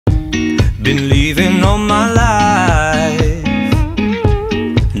Been leaving all my life,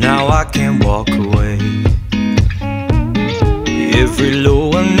 now I can't walk away. Every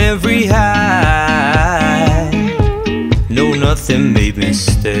low and every high, no, nothing made me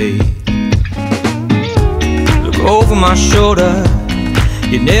stay. Look over my shoulder,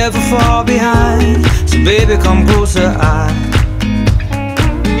 you're never far behind. So baby, come closer.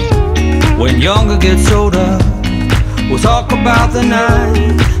 When younger gets older, we'll talk about the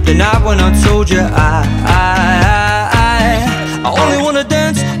night when I told you I only wanna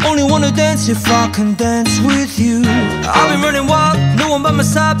dance if I can dance with you. I've been running wild, no one by my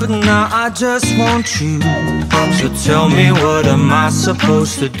side, but now I just want you. So tell me, what am I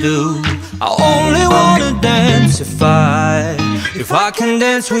supposed to do? I only wanna dance if I can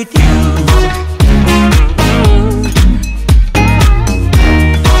dance with you.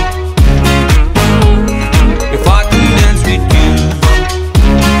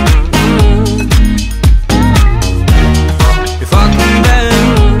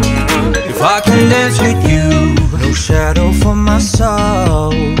 Dance with you, no shadow for my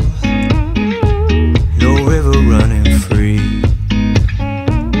soul, no river running free.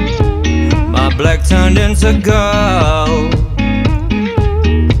 My black turned into gold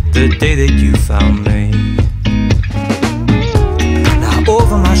the day that you found me. Now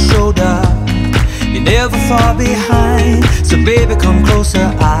over my shoulder, you're never far behind. So baby, come closer.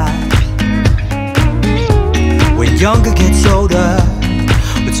 When younger gets older,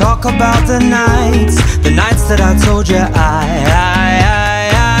 we talk about the nights that I told you I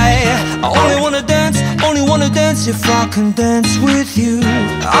only wanna dance if I can dance with you.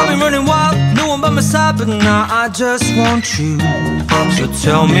 I've been running wild, no one by my side, but now I just want you. So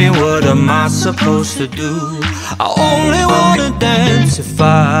tell me, what am I supposed to do? I only wanna dance if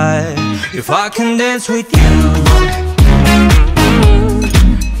I can dance with you.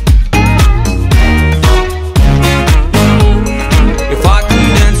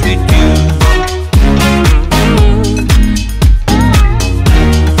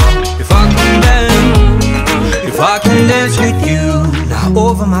 Dance with you, now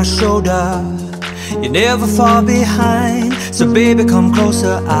over my shoulder, you're never far behind. So baby, come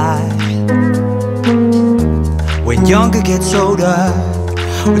closer. When younger gets older,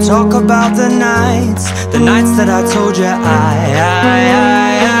 we talk about the nights that I told you I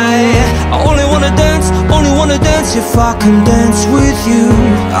only wanna dance if I can dance with you.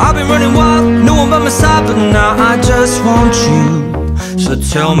 I've been running wild, no one by my side, but now I just want you. So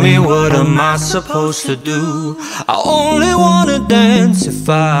tell me, what am I supposed to do? I only wanna dance if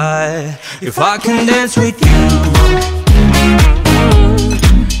I can dance with you.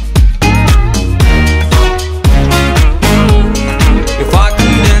 If I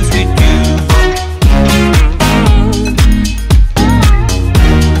can dance with you.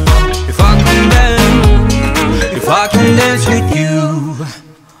 If I can dance with you.